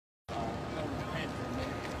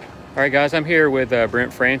All right, guys, I'm here with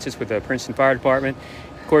Brent Francis with the Princeton Fire Department.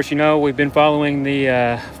 Of course, you know, we've been following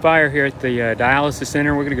the fire here at the Dialysis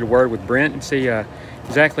Center. We're going to get a word with Brent and see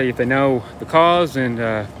exactly if they know the cause and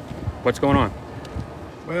what's going on.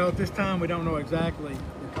 Well, at this time, we don't know exactly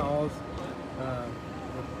the cause.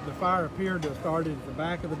 The fire appeared to have started at the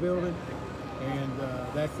back of the building, and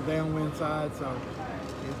that's the downwind side, so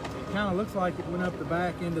it kind of looks like it went up the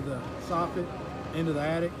back into the soffit, into the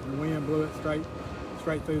attic, and the wind blew it straight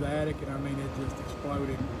through the attic, and I mean, it just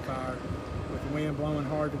exploded with fire. With the wind blowing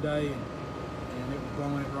hard today, and it was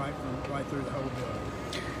blowing it right through the whole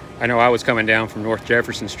building. I know I was coming down from North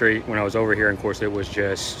Jefferson Street when I was over here, and of course it was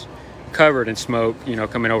just covered in smoke, you know,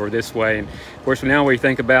 coming over this way. And of course, now we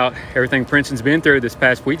think about everything Princeton's been through this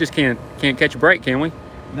past week, just can't catch a break, can we?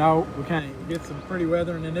 No, we can't. Get some pretty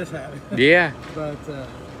weather and then this happened. Yeah. But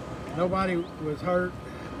nobody was hurt,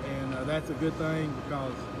 and that's a good thing,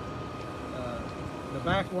 because the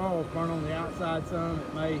back walls burn on the outside some.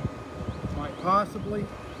 It might possibly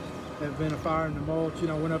have been a fire in the mulch, you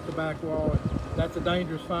know, went up the back wall. That's a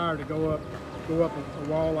dangerous fire to go up a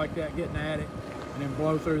wall like that, get in the attic, and then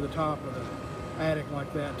blow through the top of the attic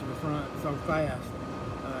like that to the front so fast.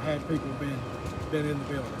 Had people been in the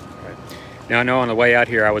building. Right. Now, I know on the way out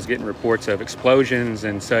here I was getting reports of explosions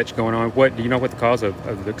and such going on. Do you know what the cause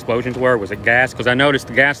of the explosions were? Was it gas? Because I noticed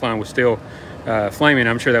the gas line was still flaming.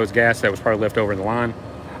 I'm sure that was gas that was probably left over in the line.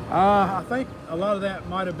 I think a lot of that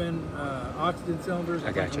might have been oxygen cylinders.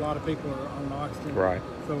 I gotcha. think a lot of people are on oxygen. Right.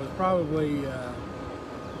 So it's probably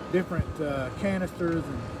different canisters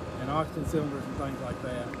and oxygen cylinders and things like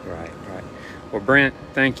that. Right. Well, Brent,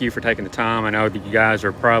 thank you for taking the time. I know that you guys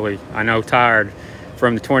are probably, tired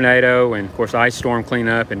from the tornado and, of course, ice storm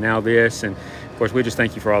cleanup and now this. And, of course, we just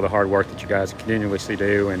thank you for all the hard work that you guys continuously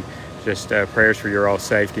do, and just prayers for your all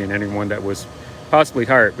safety and anyone that was possibly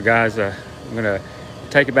hurt. But, guys, I'm going to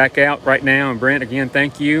take it back out right now. And, Brent, again,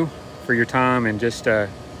 thank you for your time, and just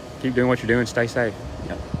keep doing what you're doing. Stay safe.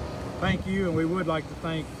 Yep. Thank you, and we would like to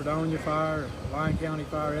thank Fredonia Fire, Lyon County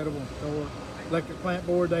Fire, Edible, and Store, Electric Plant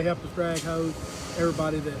Board. They helped us drag hose.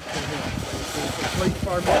 Everybody that helped. The police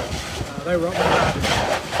department, they were up behind.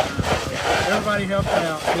 Everybody helped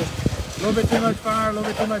out. Just a little bit too much fire, a little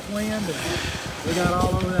bit too much wind, and we got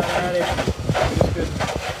all over that attic.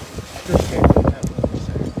 Just couldn't catch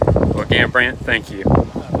it. Well, again, Brent, thank you.